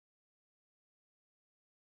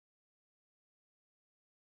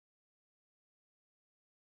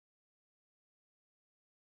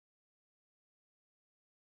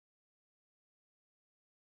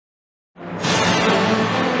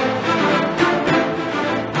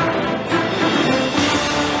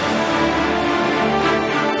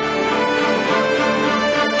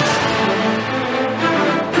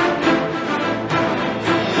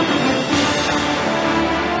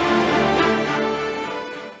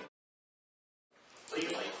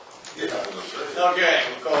Okay,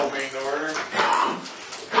 we'll call meeting to order.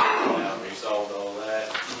 Now we solved all that.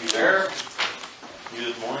 You there?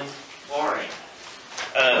 Good morning. Morning.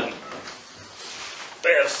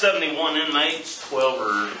 They have 71 inmates, 12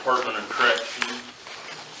 are Department of Corrections.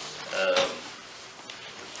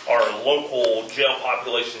 Our local jail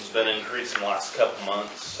population's been increasing the last couple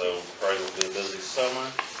months, so probably will be a busy summer.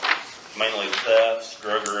 Mainly thefts,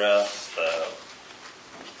 drug arrests,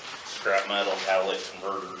 scrap metal, catalytic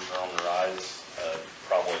converters are on the rise,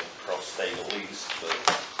 probably across state at least. But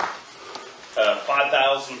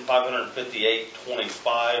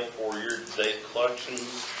 5,558.25 for year-to-date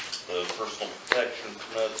collections. The personal protection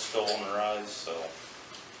permit's still on the rise, so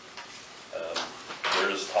there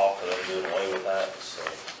is talk of them doing away with that. So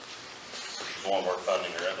it's one of our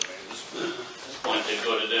funding revenues. At this point, they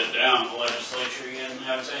voted it down in the legislature again,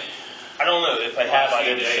 haven't they? I don't know if they have. I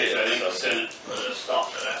didn't see it. I think the Senate put a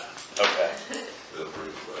stop to that. Okay.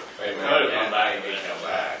 Wait a minute, come back and come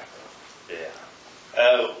back. Yeah.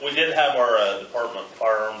 We did have our Department of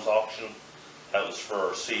Firearms auction. That was for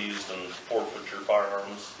our seized and forfeiture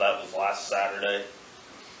firearms. That was last Saturday.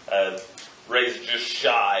 Raised just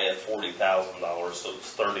shy of $40,000, so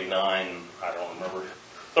it's 39. I don't remember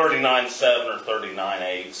 39.7 or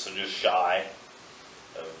 39.8, so just shy.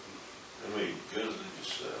 How many guns did you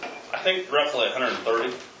sell? I think roughly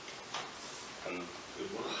 130. And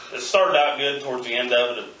it started out good towards the end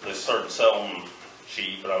of it. They started selling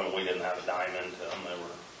cheap, but I mean, we didn't have a dime into them.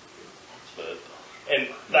 And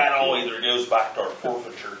that all either goes back to our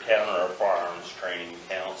forfeiture account or our firearms training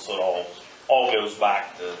account, so it all goes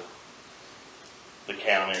back to the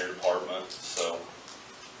county or department. So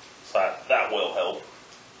that will help.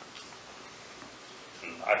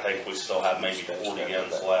 And I think we still have maybe 40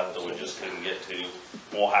 guns left that we just couldn't get to.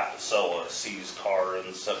 We'll have to sell a seized car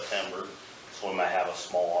in September, so we may have a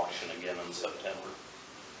small auction again in September.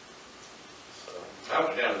 I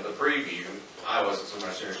went down to the preview. I wasn't so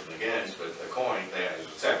much interested in the guns, but the coin, they had a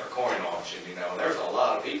separate coin auction, you know, and there's a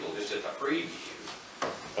lot of people just at the preview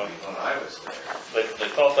when I was there. They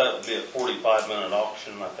thought that would be a 45-minute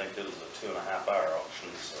auction. I think it was a 2.5-hour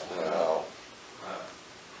auction. So Wow.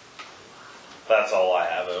 That's all I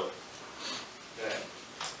have, though. Okay.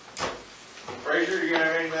 Frazier, you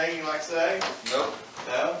have anything you'd like to say? Nope.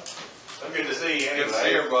 No? I'm good to see you anyway. Good to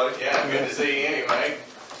see everybody. Yeah, I'm good to see you anyway.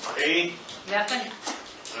 Katie? Nothing.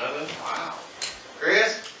 Nothing? Wow.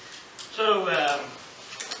 Chris? So, I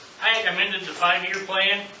had amended the 5-year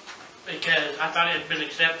plan because I thought it had been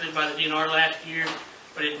accepted by the DNR last year,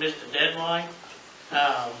 but it missed the deadline.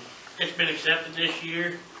 It's been accepted this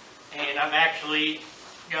year, and I've actually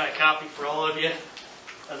got a copy for all of you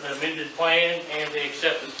of the amended plan and the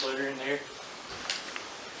acceptance letter in there.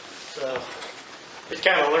 So, it's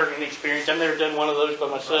kind of a learning experience. I've never done one of those by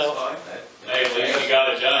myself. Hey, at least you got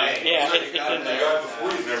it done. Yeah, it's in The there. guy before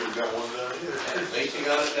you never got one done either. At least you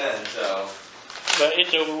got it done, so. But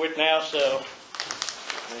it's over with now, so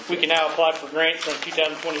we can now apply for grants from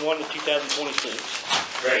 2021 to 2026.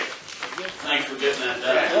 Great. Thanks for getting that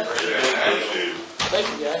done. Thank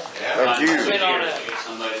you, guys. Yeah. Thank you. I've been on To get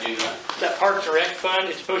somebody to do that. that Parks and Rec fund.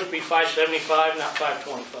 It's supposed to be $575, not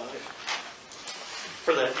 $525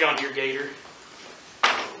 for the John Deere Gator.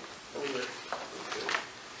 Over there.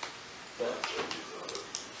 But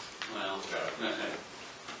Well,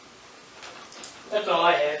 that's all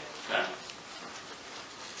I had. okay.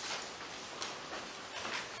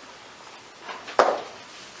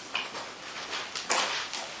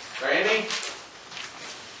 Randy?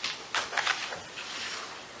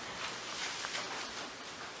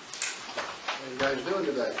 How you guys doing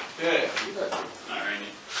today? Good. You guys. All right.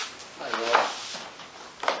 Hi,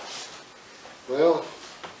 well,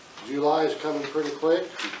 July is coming pretty quick.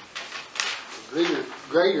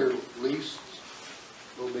 Grader lease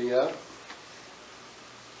will be up.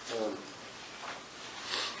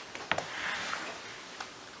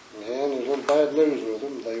 And there's some bad news with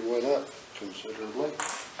them. They went up considerably.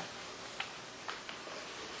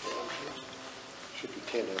 Should be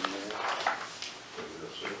 10 of them there.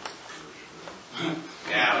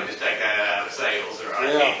 Yeah, we just take that out of sales,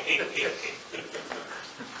 right? Yeah. I think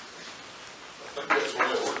that's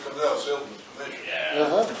when it comes out, Salesman's Commission. Yeah.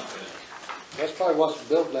 Uh-huh. That's probably what's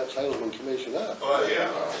building that salesman commission up. Oh,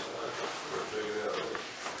 yeah. Well,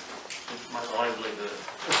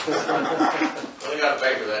 they got to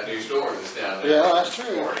pay for that new store that's down there. Yeah, that's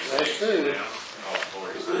true. That's true. Yeah, all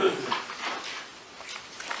 46.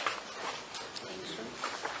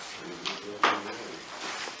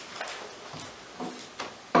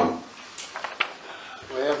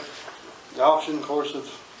 Well, the option, of course, of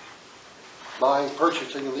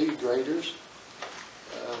purchasing of these graders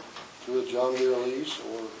through a John Deere lease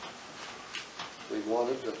or we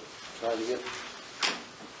wanted to try to get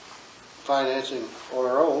financing on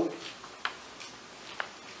our own.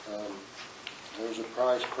 There's a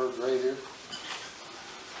price per grader.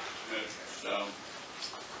 Okay, so,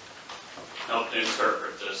 help to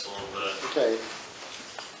interpret this a little bit. Okay.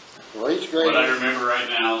 Well, each What I grader, remember right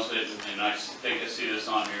now is that, and I think I see this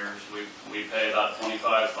on here, is we pay about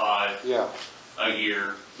 $25,500 yeah. a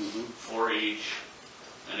year Mhm. for each,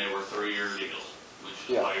 and they were 3-year deals, which is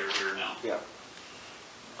Yeah. why you're here now. Yeah.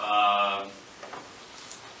 Um,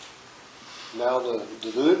 Now, the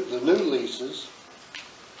new leases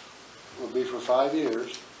will be for 5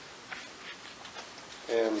 years.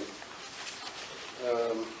 And,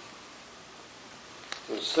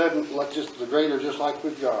 the grader just like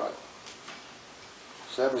we've got.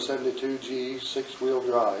 772G, 6-wheel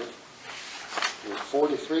drive, is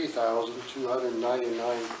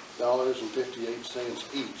 $43,299.58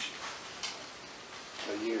 each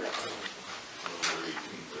a year.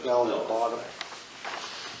 Down the bottom.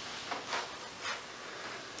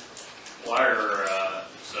 wire,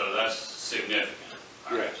 so that's significant.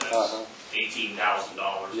 All right, Yeah, that's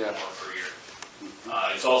 $18,000 Yeah. more per year.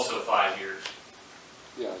 It's also 5 years.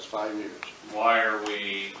 Yeah, it's 5 years.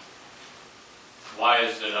 Why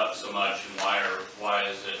is it up so much, and why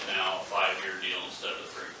is it now a 5-year deal instead of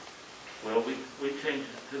 3? Well, we changed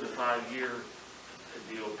it to the 5-year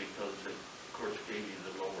deal because it, of course, gave you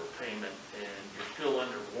the lower payment, and you're still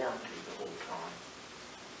under warranty the whole time.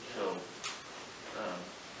 So,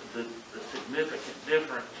 the significant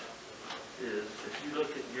difference is if you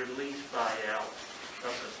look at your lease buyout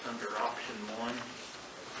up under option 1,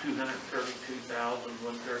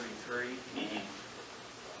 $232,133,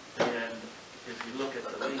 and if you look at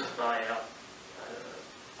the lease buyout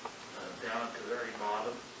down at the very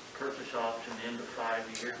bottom, purchase option into 5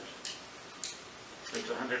 years, it's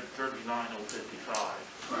 $139,055.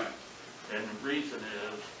 Right. And the reason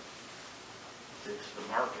is, it's the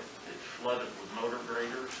market. It's flooded with motor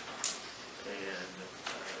graders, and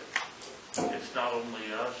it's not only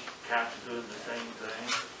us, Cat's doing the same thing.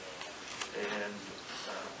 And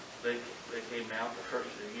they came out the first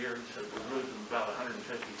of the year and said we're losing about $150,000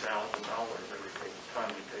 every time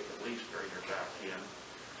we take a lease grader back in.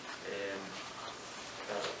 And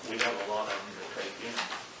we have a lot of them to take in.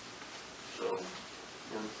 So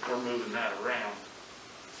we're moving that around.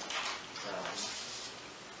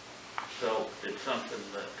 So it's something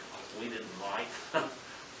that we didn't like,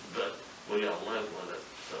 but we gotta live with it.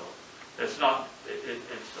 So it's not,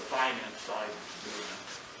 it's the finance side that's doing it,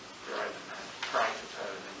 driving that. Prices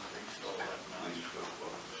haven't increased all that much.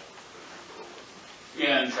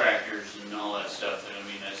 Yeah, and tractors and all that stuff. I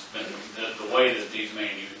mean, it's been, the way that these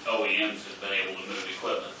OEMs have been able to move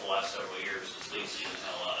equipment the last several years is leasing the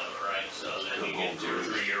hell out of it, right? So then you get 2 or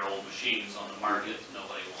 3-year-old machines on the market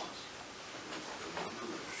nobody wants.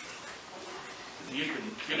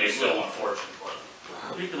 And they still want a fortune for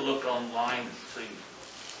them. You can look online and see,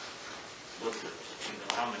 look at,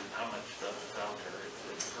 how much stuff is out there.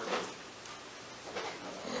 It's pretty,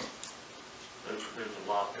 there's a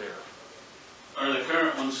lot there. Are the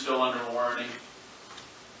current ones still under warranty?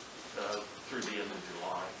 Through the end of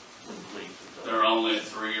July, when the lease is up. They're only a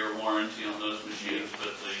 3-year warranty on those machines,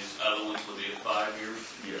 but these other ones will be a 5 years?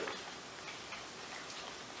 Yes.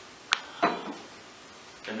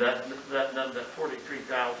 And that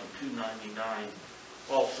 $43,299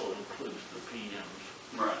 also includes the PMs.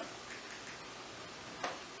 Right.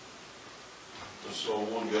 So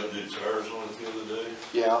one got new tires on it the other day?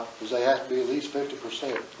 Yeah, because they have to be at least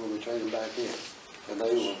 50% when we trade them back in, and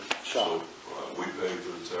they were shot. So, we paid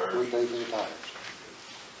for the tires? We pay for the tires.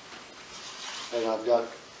 And I've got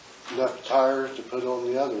enough tires to put on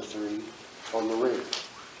the other 3 on the rear.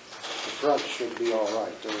 The front should be all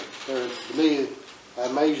right. To me, I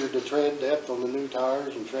measured the tread depth on the new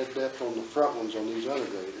tires and tread depth on the front ones on these other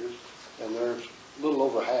graders, and they're a little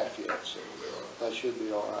over half yet, so that should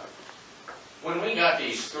be all right. When we got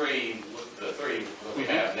these 3, the 3 that we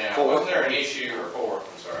have now, 4. wasn't there an issue, or 4,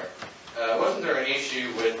 I'm sorry, wasn't there an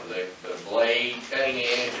issue with the blade cutting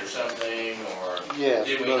edge or something, or Yes,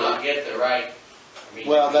 did we but- not get the right? I mean,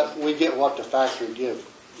 Well, we get what the factory give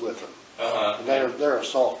with them. Uh-huh. They're a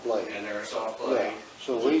soft blade. And they're a soft Yeah, blade.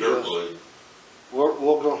 so It's a we dirt just, blade.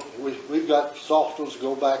 we've got soft ones to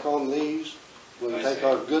go back on these. We'll I take see.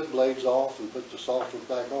 our good blades off and put the soft ones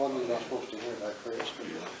back on. You're not supposed to hear that, Chris.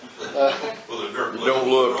 Well, the dirt blade. Don't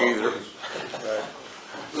look either.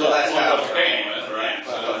 So that's how it's paying with, right?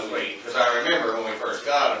 So sweet, because I remember when we first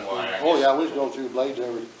got them, why. Oh, yeah, we was going through blades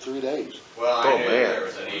every 3 days. Well, I Oh, knew man. there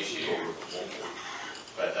was an issue,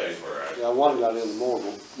 but those were, Yeah, one got in the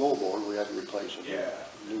moldboard, we had to replace it. yeah.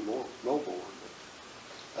 New moldboard.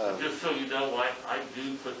 Just so you know, I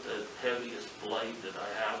do put the heaviest blade that I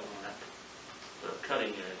have on it, the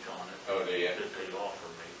cutting edge on it. Oh, do you? That they offer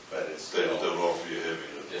me. But it's They still, still offer you heavy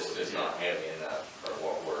enough. it's not heavy enough for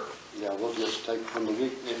what we're, Yeah, we'll just take,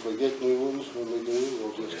 if we get new ones, when we do,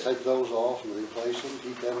 we'll just take those off and replace them,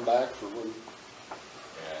 keep them back for when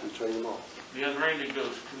yeah. we trade them off. The unrated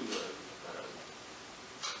goes to,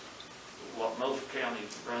 what most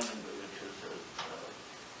counties run into,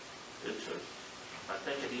 which is I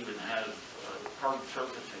think it even has hard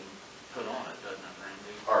surfacing put on it, doesn't it,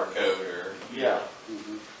 Randy? Hard coat or, Yeah.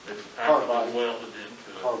 Mhm. It's Carbide. actually welded into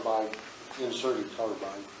it. Carbide, inserted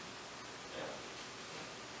carbide.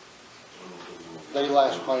 They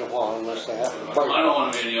last quite a while unless they have to I break. don't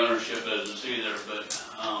want to be in the ownership business either, but,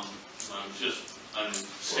 I'm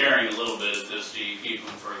staring a little bit at this, do you keep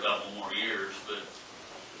them for a couple more years, but,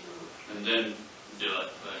 and then do it,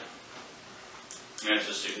 but that's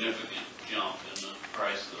a significant jump in the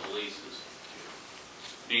price of the leases.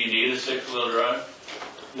 Do you need a 6-wheel drive?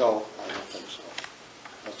 No, I don't think so.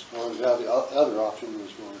 That's one of the other option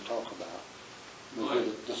was going to talk about. We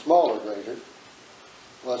did the smaller grader.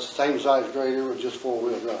 Well, it's the same size grader with just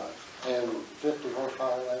 4-wheel drive and 50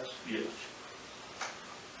 horsepower less. Yes.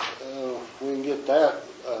 We can get that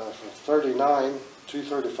for 39,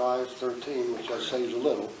 235, 13, which that saves a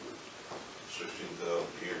little. 16,000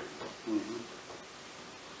 a year. Mhm.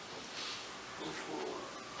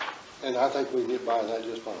 And I think we can get by that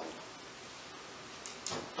just fine.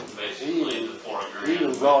 Basically, the $4 he even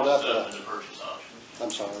grand brought up stuff in the purchase option.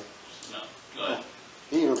 I'm sorry. No, go ahead.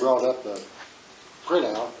 He even brought up the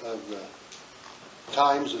printout of the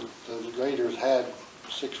times that the graders had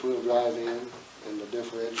 6-wheel drive in and the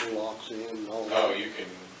differential locks in and all that. oh, you can,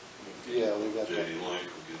 Yeah, we got that. JD Link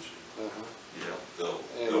will get you. Uh-huh. Yeah.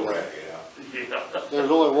 They'll rack it out. Yeah. There's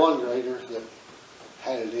only one grader that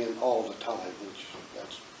had it in all the time, which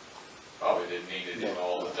that's, probably didn't need it in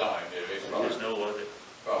all the time, did it? It's There's no other.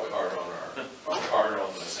 probably harder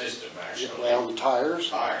on the system, actually. well, the tires.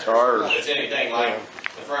 Tires. Tires. If it's anything like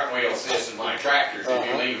the front wheel assist in my tractors, if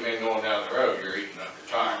you Uh-huh. leave them in going down the road, you're eating up your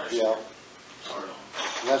tires. Yeah, Hard on.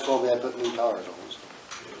 and that's why we had to put new tires on. So.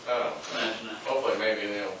 Oh, Imagine that. hopefully maybe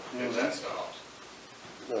they'll get that stopped.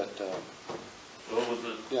 But, Well, with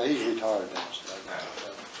the, yeah, he's retired now, so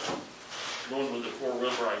going with the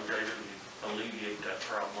 4-wheel drive grader, you alleviate that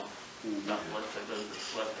problem. Mhm. Not unless they go to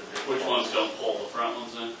select it. Which ones don't pull the front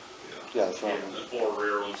ones in? yeah, that's right. The 4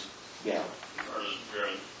 rear ones, Yeah, or the rear.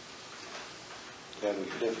 yeah, the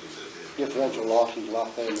differential locking,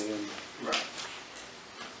 lock them in. Right.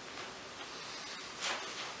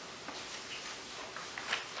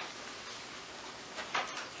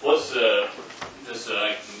 What's just so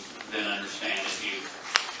I can then understand if you,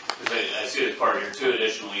 because I see as part of your 2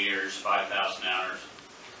 additional years, 5,000 hours.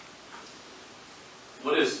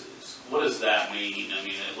 What does that mean? I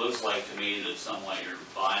mean, it looks like to me that somewhat you're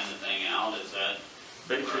buying the thing out, is that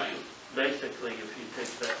right? Basically, if you take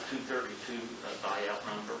that 232 buyout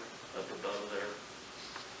number up above there,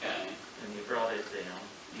 Okay, and you brought it down,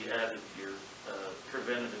 you added your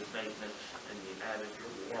preventative maintenance, and you added your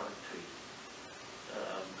warranty.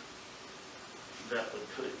 That would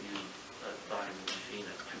put you buying the machine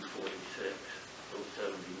at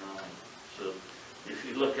 246,079. So if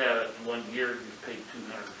you look at it in 1 year, you paid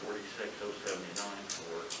 246,079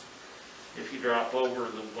 for it. If you drop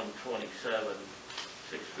over the 127,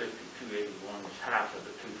 650, 281 is half of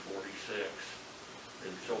the 246,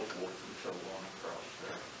 and so forth and so on across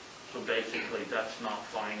there. So basically, that's not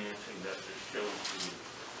financing, that just shows you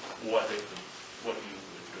what it would, what you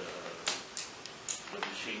would, the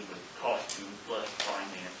machine would cost you less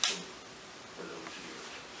financing for those years,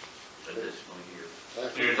 additional years.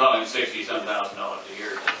 so you're talking $60-some thousand a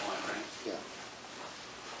year at that point, right? Yeah.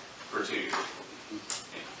 For 2 years?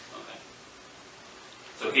 Yeah, okay.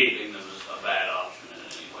 So keeping them is a bad option in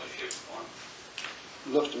any way, shape, or form?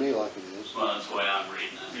 Looks to me like it is. Well, that's the way I'm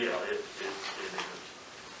reading it. Yeah, it is.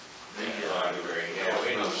 I agree, yeah,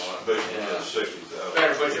 we don't want. Basically, Yeah. that's 60,000.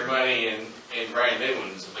 Better put your money in brand new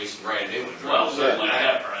ones, at least in brand new ones. Well, rather certainly than at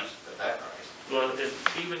that price. At that price. Well,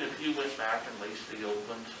 even if you went back and leased the old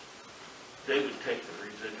ones, they would take the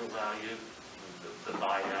residual value, the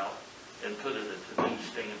buyout, and put it at the new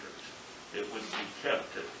standards. It would be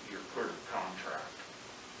kept at your current contract.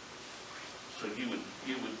 So your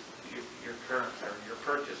current, or your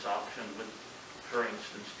purchase option would, for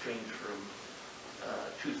instance, change from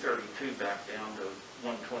 232 back down to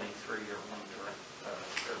 123 or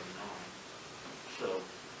 139. So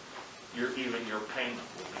even your payment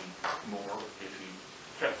will be more if you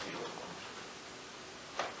kept the old ones.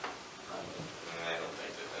 I don't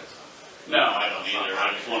think that that's. No, I don't either.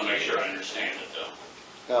 I just want to make sure I understand it though.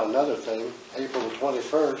 Now, another thing, April the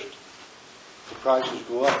 21st, the prices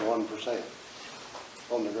go up 1%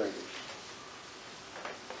 on the graders.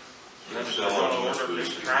 Then if they're gonna order a big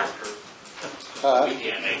tractor, We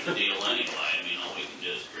can't make the deal anyway, I mean, all we can do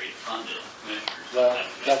is agree to fund it, commissioners. Well, have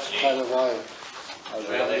to make that's the deal. kind of why I was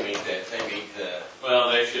Well, they wondering. meet the, Well,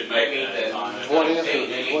 they should they make meet that the time. 20th or 19th,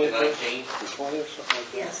 they meet the 19th. The 20th, something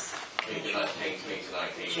like that? Yes, Meet the 19th, meet the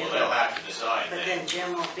 19th. Well, they'll have to decide but then. then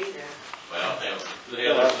Jim won't be there. Well, The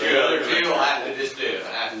other two will have to just do it,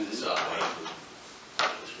 have to decide.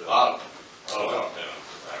 Well, we'll talk to them.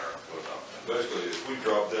 We'll talk to them. Basically, if we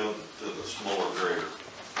drop down to the smaller grader,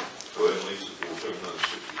 so at least if we'll take another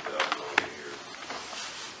 $60,000 a year,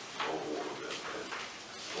 or more than that,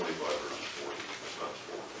 25 versus 40, that's not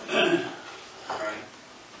 40. Right.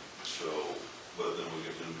 So, but then we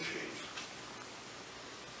get new machines.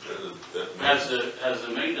 Has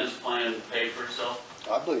the maintenance plan paid for itself?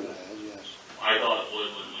 I believe it has, yes. I thought it would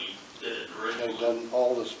when we did it They've originally. done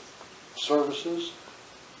all the services,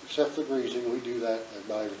 except the greasing, we do that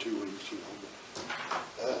about every 2 weeks, you know.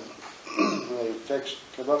 But, they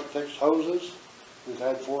come up and fixed hoses, we've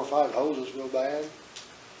had 4 or 5 hoses go bad.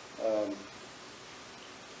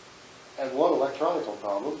 Had one electronical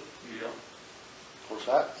problem, Yeah. of course,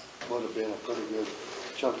 that would have been a pretty good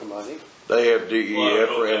chunk of money. They have Well, I DEF,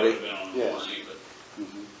 hope that Randy. would've been on the Yes. warranty, but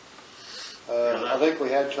I think we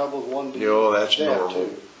had trouble with one. Yeah, that's DEF normal.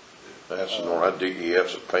 too. That's the norm,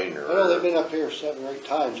 DEF's a pain in Well, they've the been up here 7 or 8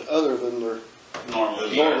 times, other than their normal.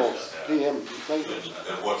 normal years. PM maintenance.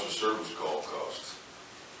 And what's the service call cost?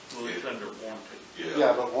 well, it's under warranty.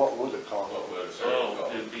 Yeah, but what would it cost? What would a service Oh, call?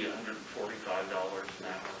 it'd be $145 an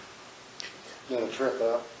hour. Then a trip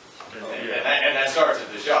up. And that starts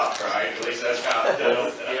at the shop, right? At least that's how it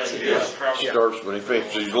does. Yeah, you just probably. starts when he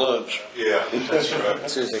finishes his lunch. Yeah, that's right.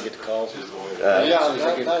 As soon as they get the call. Just the way it is. Yeah, as soon as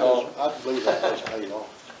they get a call. I believe that was paid off.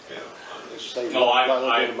 Yeah. It saved No, quite a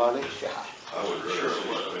little bit of money. I would rather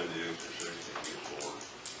see spend the extra 60 and get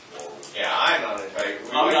more. Yeah, I'm not in favor.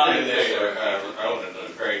 I'm not in We did this, favor. owning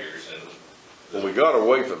those graders and. When we got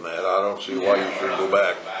away from that, I don't see why you should go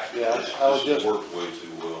back. Yeah, I was This just, has worked way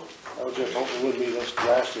too well. I was just hoping it wouldn't be this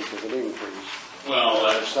drastic of an increase. Well,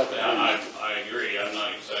 that's, Second I agree, I'm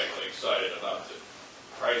not exactly excited about the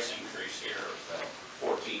price increase here of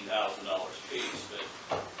 $14,000 a piece, but,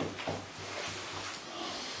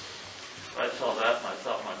 I saw that and I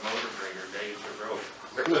thought my motor grader days are over.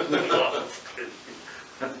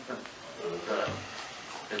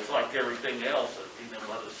 It's like everything else, you know,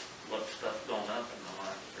 what stuff's gone up in the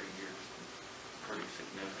last 3 years, pretty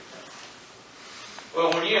significant. Well,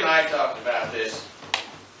 when you and I talked about this,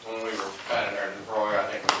 when we were kind of there, Roy, I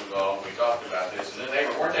think was involved, we talked about this, and then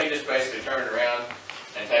weren't they just basically turning around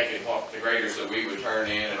and taking the graders that we would turn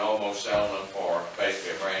in and almost selling them for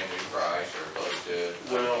basically a brand new price or close to it?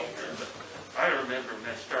 Well, I remember when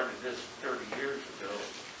I started this 30 years ago,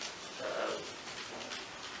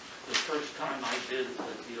 the first time I did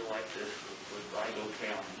a deal like this was with Vigo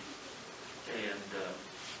County. And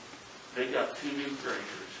they got 2 new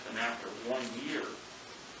graders, and after 1 year,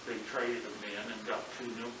 they traded them in and got two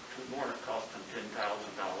more that cost them $10,000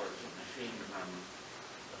 a machine to run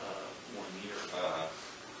 1 year.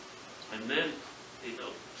 And then, you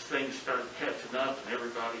know, things started catching up and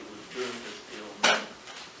everybody was doing this deal. And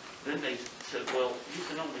then they said, well, you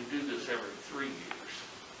can only do this every 3 years.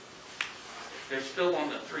 They're still on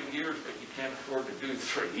the 3 years, but you can't afford to do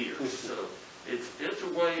 3 years. So it's a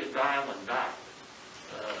way of dialing back.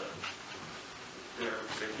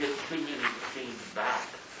 They're getting too many machines back.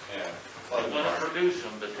 Yeah. They want to produce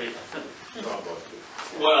them, but they,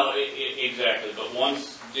 well, exactly, but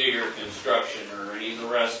once Digger Construction or any of the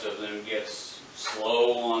rest of them gets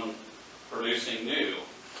slow on producing new,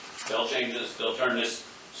 they'll change this, they'll turn this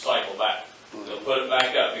cycle back. They'll put it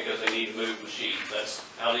back up because they need to move machines. That's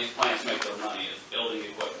how these plants make their money, is building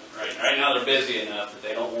equipment, right? Right now, they're busy enough that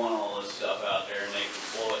they don't want all this stuff out there and they can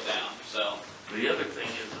slow it down, so. the other thing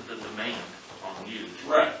is the demand on used.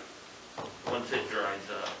 Right. Once it dries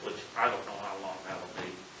up, which I don't know how long that'll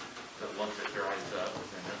be, but once it dries up,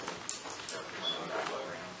 then it'll start coming back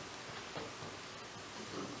around.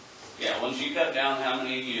 Yeah, once you cut down how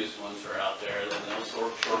many used ones are out there, then they'll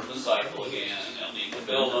shorten the cycle again, and they'll need to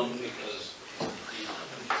build them because, you know,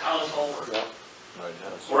 how this all works. Yeah.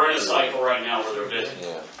 We're in a cycle right now where they're busy.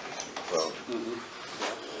 Yeah. Well,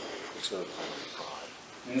 It's gonna be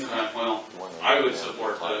 5. Okay, well, I would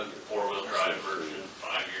support the 4-wheel drive version,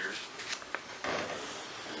 5 years.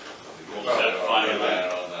 We'll just have to find a way.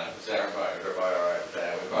 On that. Is everybody all right with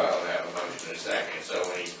that? We probably ought to have a motion in a second. So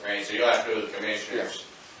Randy, so you'll have to go to the commissioners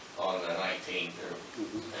on the 19th and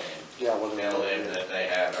Yeah, well, tell them that they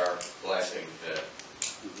have our blessing to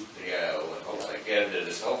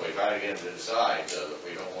try to get them to decide, so that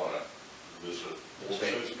we don't wanna, This is,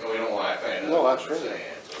 we don't wanna pay another No, 1%, that's true. so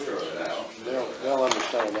throw it out. They'll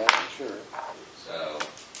understand that, for sure. So,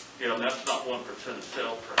 Yeah, and that's not 1% of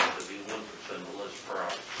sale price, it'd be 1% of list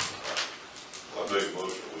price. I make a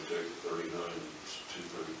motion, we take the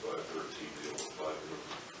 39,235.13 deal with 5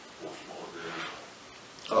 more smaller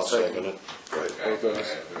graders. I'll second it. Right. okay, go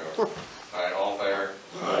ahead, Bill. All right, all fair?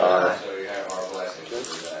 Aye. So you have our blessings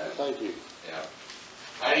for that, Thank you. yeah.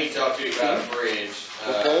 I need to talk to you about a bridge.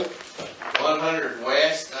 Okay? 100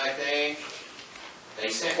 West, I think. They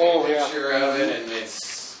sent me Oh, a yeah. picture of it, and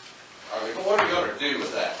what are we gonna do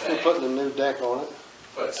with that We're thing? putting a new deck on it.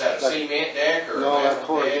 What's that, a That- cement deck or a No, metal that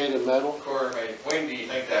corrugated metal. deck? Corrugated. When do you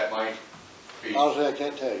think that might be? Honestly, I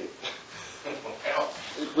can't tell you. Well,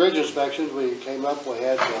 Bridge inspections, we came up, we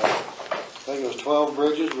had, I think it was 12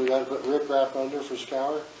 bridges, we gotta put riprap under for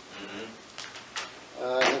scour.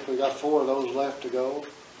 I think we got 4 of those left to go. Of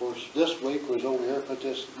course, this week was over here, put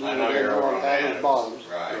this new I know one you're over on Adams Adams, Bottoms,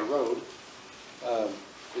 right. the road.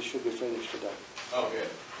 It should be finished today. Oh, good.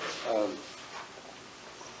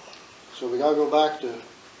 So we gotta go back to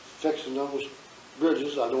fixing those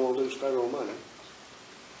bridges, I don't wanna lose federal money.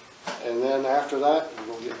 And then after that,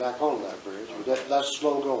 we're gonna get back on that bridge, but that's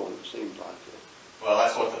slow going, it seems like. Well,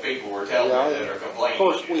 that's what the people were telling Yeah, me that are complaining. Of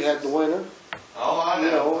course, we had the winter, Oh, I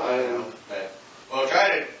you know, know, I know. and- But, well,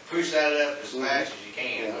 try to push that up as fast as you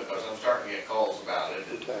can, Yeah. because I'm starting to get calls about it,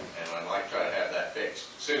 and Okay. I'd like to try to have that fixed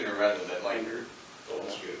sooner rather than later. Don't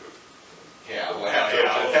skip it. Yeah, well,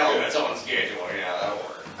 yeah, I'll tell them it's on schedule, yeah, that'll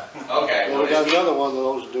work. Okay, and well, we got just- another one of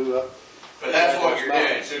those due up. but that's what you're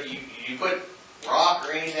doing, so you put rock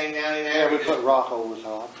or anything down in Yeah, there? we Just- put rock over the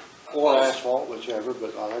top, or asphalt, whichever,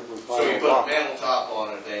 but I think we're So probably you put rock. a metal top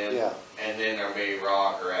on it then? Yeah. And then there'll be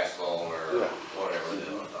rock or asphalt or Yeah. whatever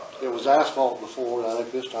then on top of it? It was asphalt before, and I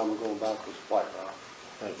think this time we're going back with white rock.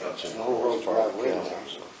 I think that's in The whole road's right away now, Parke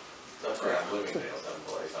so. That's around Bloomingdale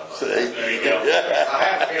someplace. I'm not- There you go. I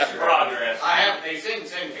have a picture. Progress. They didn't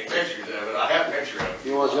send me pictures of it, I have a picture of it.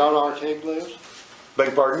 You know where John Artig lives?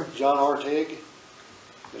 Beg pardon? John Artig,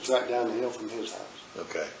 it's right down the hill from his house.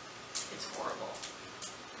 Okay. It's horrible.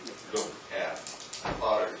 Don't. Yeah, my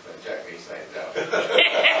father's been checking these things out.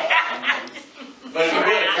 But if you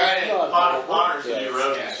really try to, Potter's the new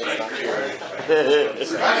road. yeah, try to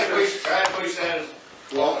push that as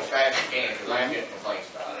long as fast as you can, because I'm getting complaints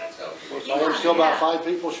about it, so. So I'm still about 5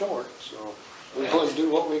 people short, so we only do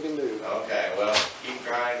what we can do. Okay, well, keep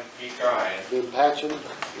trying, keep trying. Been patching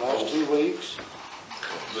last 2 weeks,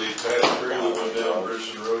 The patch crew that went down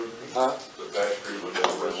Bridgeton Road, huh? the patch crew went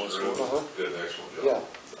down Bridgeton Uh-huh. Road, did an excellent job. Yeah,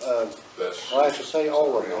 That's, well, I have to say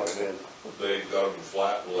all of them have been. they got them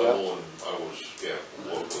flat and level, and I was,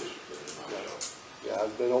 well pleased. Yeah,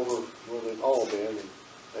 I've been over where they've all been, and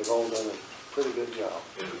they've all done a pretty good job.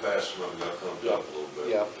 In the past, some of them got thumbs up a little bit.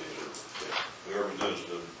 Yeah. Whoever does a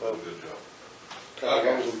good job. Couple of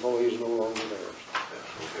those employees no longer theirs.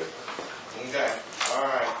 Yeah, okay. Okay, all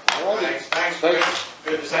right. All right. Thanks, Chris.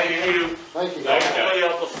 Good to see you. Thank you. Thank you. Hopefully I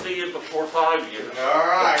will see you before 5 years. All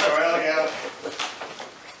right, well, yeah.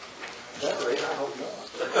 That rate, I hope not.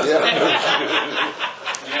 Yeah,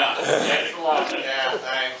 thanks a lot. Yeah,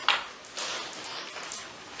 thanks.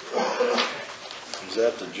 Is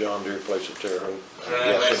that the John Deere place at Terre Haute?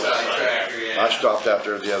 That's on the tractor, yeah. I stopped out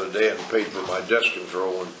there the other day and paid for my desk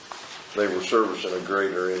control, and they were servicing a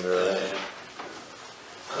grader in there.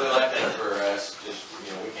 Well, I think for us, just,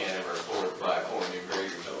 we can't ever afford to buy 4 new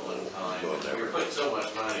graders at one time. Well, never. We're putting so much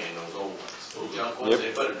money in those old ones. Those junk ones, Yep.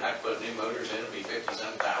 they put new motors in, it'd be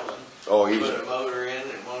 50-some thousand. Oh, Put easy. a motor in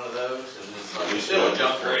one of those, and it's still a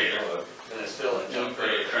junk grader. And it's still a junk Junk for a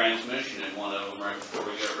grader. transmission in one of them right before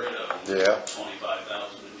we got rid of them. Yeah. 25,000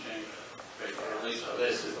 and change. Paid for a lease So of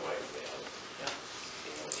this it. is the way to go.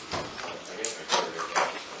 I guess we covered it.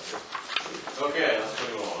 Okay, let's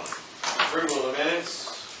move on. Approval of the minutes.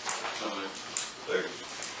 So it-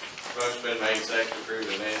 Motion been made, second, to approve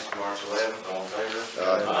the minutes from March 11th, all in favor?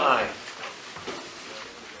 Aye.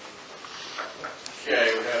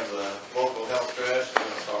 Okay, we have the local health trust, we're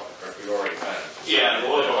gonna talk, or we already kind of. Yeah, the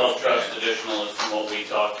local health trust additional is from what we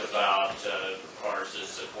talked about, ours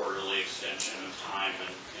is a quarterly extension of time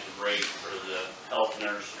and rate for the health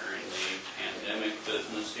nurse during the pandemic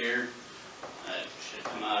business here. It should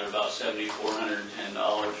come out at about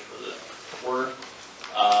 $7,410 for the quarter.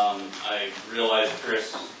 I realized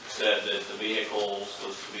Chris said that the vehicle was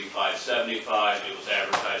supposed to be $575, it was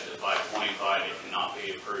advertised at $525, it cannot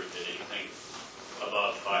be approved at anything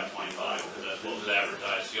above $525, because that's what was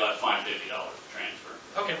advertised, you'll have to find $50 to transfer.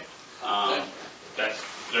 Okay.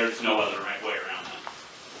 There's no other right way around that.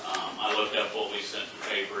 I looked up what we sent in the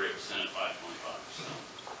paper, it was sent at $525, so.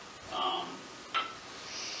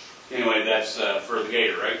 anyway, that's for the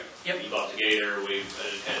Gator, right? Yep. You bought the Gator, we've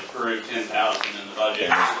had approved 10,000 in the budget,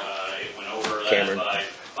 it went over that Cameron. by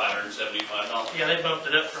 $575. Yeah, they bumped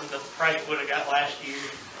it up from the price it would've got last year.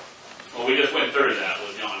 Well, we just went through that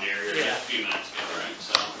with John Deere here Yeah. just a few minutes ago, right?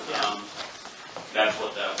 So, Yeah. that's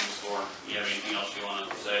what that one's for. You have anything else you want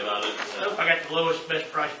to say about it? Nope, I got the lowest,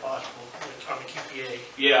 best price possible on the QPA.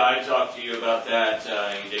 Yeah, I talked to you about that.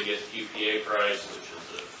 You did get the QPA price, which is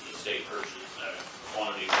the state purchase,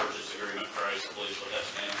 quantity purchase agreement price, I believe is what that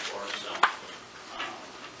stands for, so.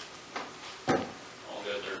 All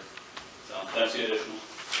good there. So, that's the additional.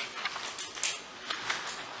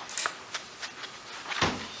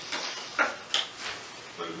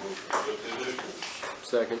 Make a motion to accept the additional.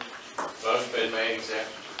 Second. Motion been made,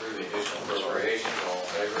 accepted to approve the additional appropriation, all in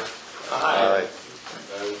favor? Aye.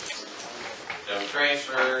 Opposed? No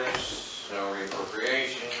transfers, no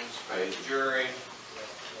reappropriations, pay the jury.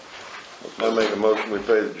 I make a motion, we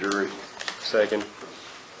pay the jury. Second.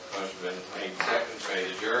 Motion been made, second, pay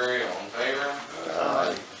the jury, all in favor?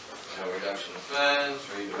 Aye. No reduction of funds,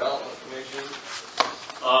 redevelopment commission.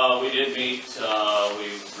 We did meet, we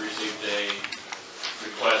received a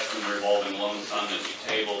request from the revolving loan fund that we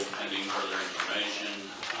tabled pending further information.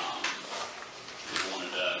 We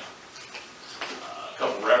wanted a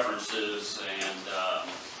couple references and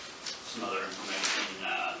some other information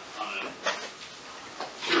on a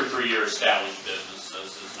 2 or 3 year established business.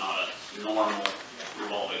 This is not a normal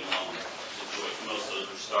revolving loan situation. Most of those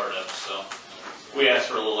are startups, so we asked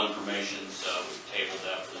for a little information, so we tabled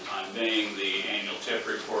that for the time being. The annual TIF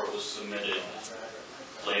report was submitted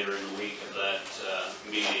later in the week of that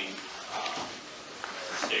meeting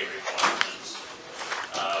for state requirements.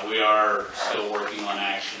 We are still working on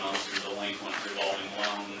action on some delinquent revolving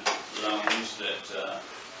loans that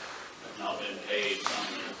have not been paid,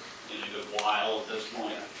 some in a good while at this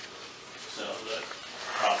point. So the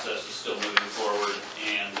process is still moving forward,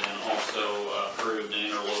 and then also approved an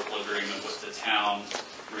interlocal agreement with the town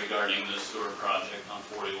regarding the sewer project on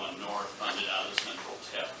 41 North funded out of Central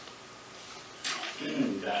TIF.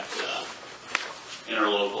 That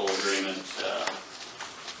interlocal agreement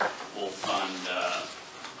will fund,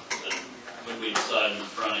 we decided in the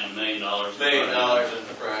front end, $1 million. $1 million in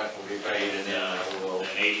the front will be paid, and then we'll. And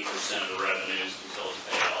 80% of the revenues until it's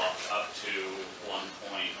paid off, up to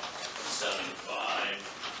 1.75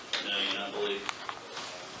 million, I believe,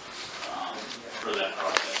 for that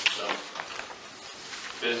project. So,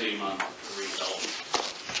 busy month for redevelopment.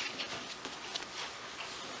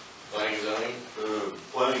 Planning and zoning.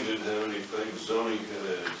 Planning didn't have anything, zoning had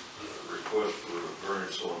a request for a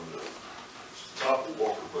variance on the top of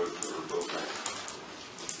Walker Boat, or boat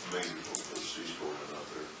major for the C-store out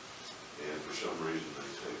there. And for some reason they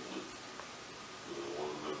tabled it. One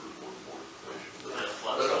of the members wanted more information.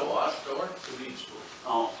 Put a what store? It's a meat store.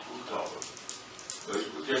 Oh, Top of it.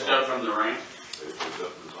 Basically, just up from the ranch? they picked up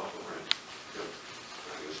the top of the ranch. Yep.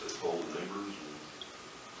 I guess they told the neighbors and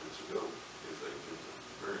it's a go if they get the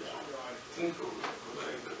variance. Go for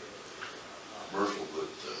that. Commercial, but,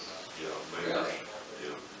 yeah, maybe,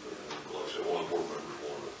 yeah. Like I said, one board member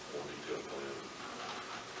wanted a more detailed plan.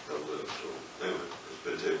 So, anyway, it's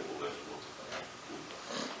been tabled next month.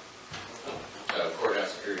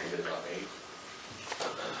 Courthouse security did not meet.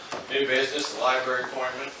 New business, the library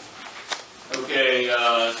appointment. Okay,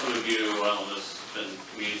 some of you, well, this has been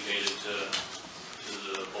communicated to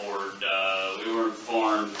the board. We were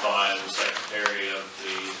informed by the secretary of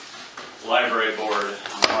the library board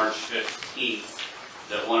on March 15th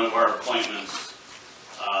that one of our appointments,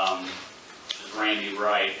 which is Randy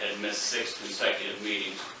Wright, had missed 6 consecutive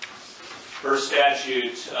meetings. Per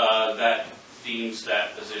statute, that deems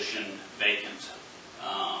that position vacant.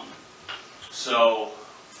 So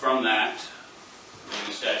from that, being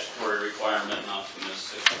a statutory requirement not to miss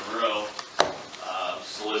 6 in a row,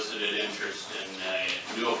 solicited interest in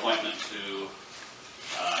a new appointment to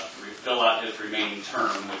fill out his remaining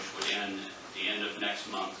term, which would end at the end of next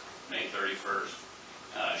month, May 31st.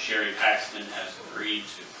 Sherry Paxton has agreed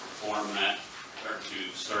to perform that, or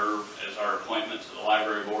to serve as our appointment to the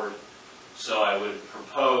library board. So I would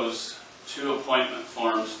propose 2 appointment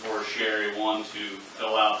forms for Sherry, one to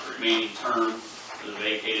fill out the remaining term for the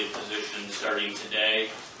vacated position starting today,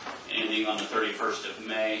 ending on the 31st of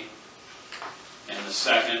May. And the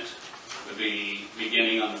second would be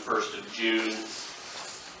beginning on the 1st of June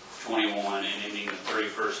 21 and ending the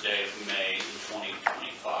 31st day of May in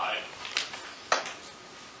 2025.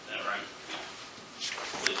 Is that right? Yeah.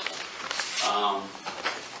 Please.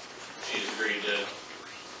 She's agreed to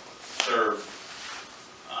serve.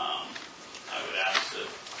 I would ask that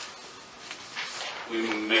we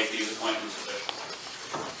make these appointments official.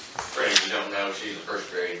 For any of you who don't know, she's a first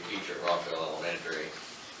grade teacher at Rockville Elementary.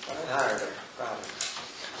 I hired her, probably.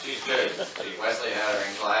 She's good. Wesley had her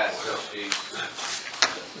in class, so she's.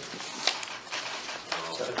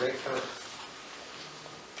 Got a great coach.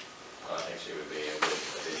 I think she would be a good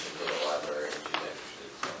addition to the library if she's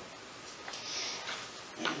interested, so.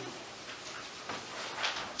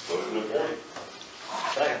 Motion to appoint.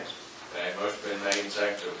 Thanks. Okay, motion been made and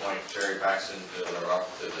seconded to appoint Terry Paxton to the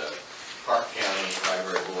Parke County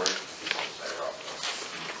Library Board. Say Rockville.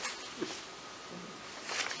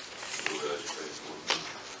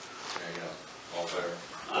 There you go. All fair.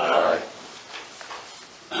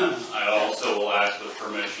 I also will ask with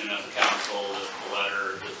permission of the council that the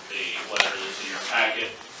letter that's in your packet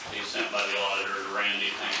be sent by the auditor to Randy,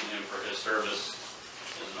 thanking him for his service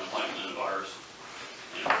as an appointment of ours,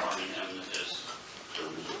 and informing him that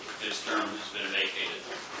his term has been vacated.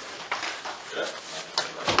 Okay.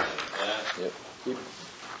 Yep.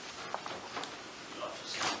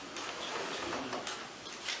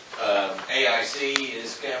 AIC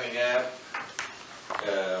is coming up.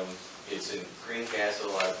 It's in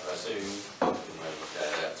Greencastle, I assume.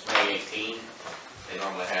 It's May 18th. They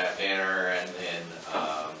normally have dinner and then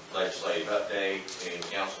legislative update. Any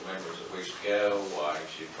council members that wish to go, I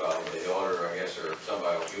should probably order, I guess, or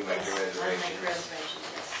somebody, you make your reservation. I'll make reservations,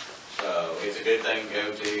 yes. So it's a good thing to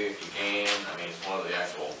go to if you can. I mean, it's one of the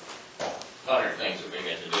actual 100 things that we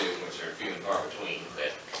get to do, which are few and far between,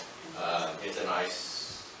 but it's a nice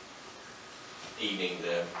evening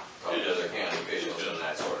to talk to other county officials and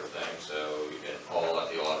that sort of thing. So you can all let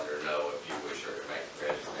the auditor know if you wish her to make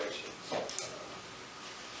reservations.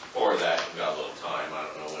 For that, we've got a little time. I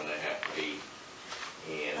don't know when they have to be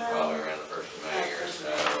in, probably around the 1st of May or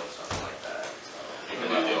so, something like that. So you can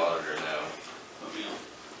let the auditor know.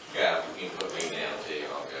 Yeah, you can put me down too,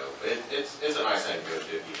 I'll go. But it's a nice thing to go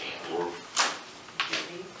to if you can.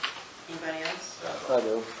 Anybody else? I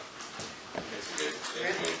do. It's a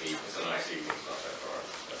good evening. It's a nice evening, it's not that far.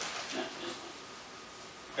 So.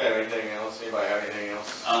 Okay, anything else? Anybody have anything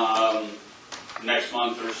else? Next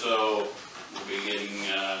month or so, we'll be getting,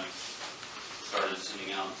 started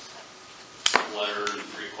sending out letter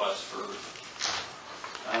request for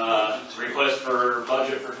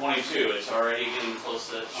budget for 22. It's already getting close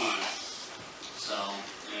to that time. So,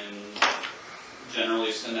 and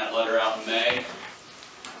generally send that letter out in May,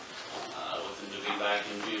 with them to be back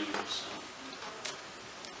in June. So,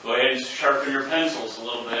 go ahead and sharpen your pencils a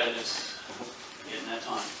little bit. It's getting that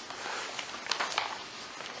time.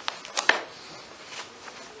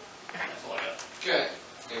 That's all I got. Okay.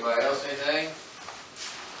 Anybody else, anything?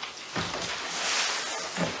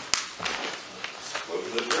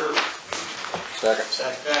 Motion to adjourn. Second.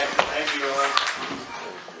 Okay, thank you, Ron.